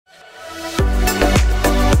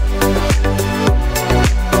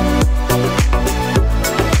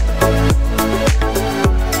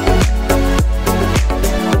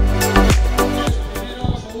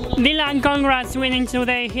first winning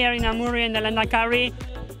today here in Amuri in the Landakari.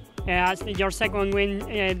 Your second win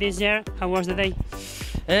this year. How was the day?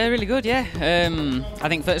 Really good, yeah. I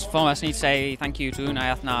think first and foremost I need to say thank you to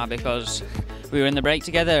Unai Athnar because we were in the break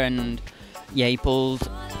together and yeah, he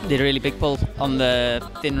did a really big pull on the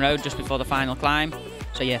thin road just before the final climb.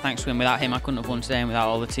 So yeah, thanks to him. Without him I couldn't have won today and without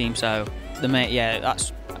all the team. So I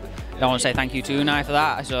want to say thank you to Unai for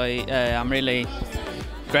that. So I'm really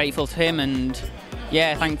grateful to him and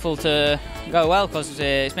yeah, thankful to go well because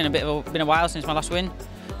it's been a while since my last win.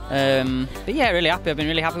 But yeah, really happy. I've been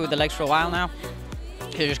really happy with the legs for a while now.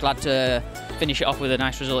 So just glad to finish it off with a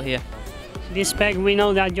nice result here. This spec, we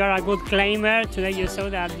know that you're a good climber. Today you saw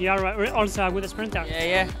that you're also a good sprinter.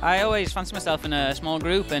 Yeah. I always fancy myself in a small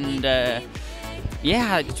group and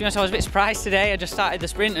yeah, to be honest, I was a bit surprised today. I just started the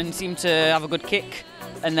sprint and seemed to have a good kick.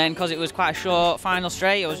 And then because it was quite a short final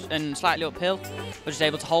straight and slightly uphill, I was just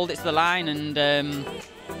able to hold it to the line and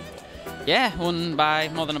yeah, won by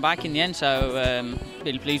more than a bike in the end. So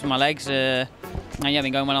really pleased with my legs. And yeah, I've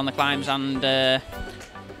been going well on the climbs and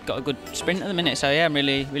got a good sprint at the minute. So yeah, I'm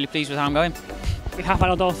really pleased with how I'm going. We have a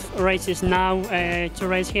lot of races now to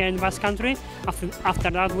race here in Basque Country.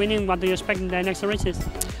 After that winning, what do you expect in the next races?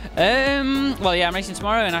 Well, yeah, I'm racing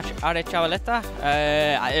tomorrow in Aiarako.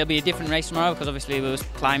 It'll be a different race tomorrow because obviously we was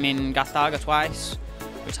climbing Dago twice,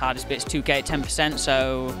 which hardest bit's 2k at 10%.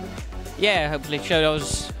 So yeah, hopefully show I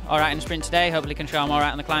was all right in the sprint today. Hopefully can show I'm all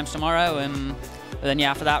right on the climbs tomorrow. But then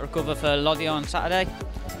yeah, after that recover for Lodio on Saturday,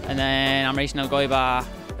 and then I'm racing Elgoibar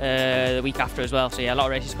the week after as well. So yeah, a lot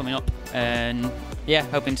of races coming up, and yeah,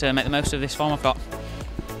 hoping to make the most of this form I've got.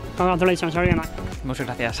 Congratulations, Ariana. Muchas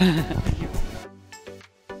gracias.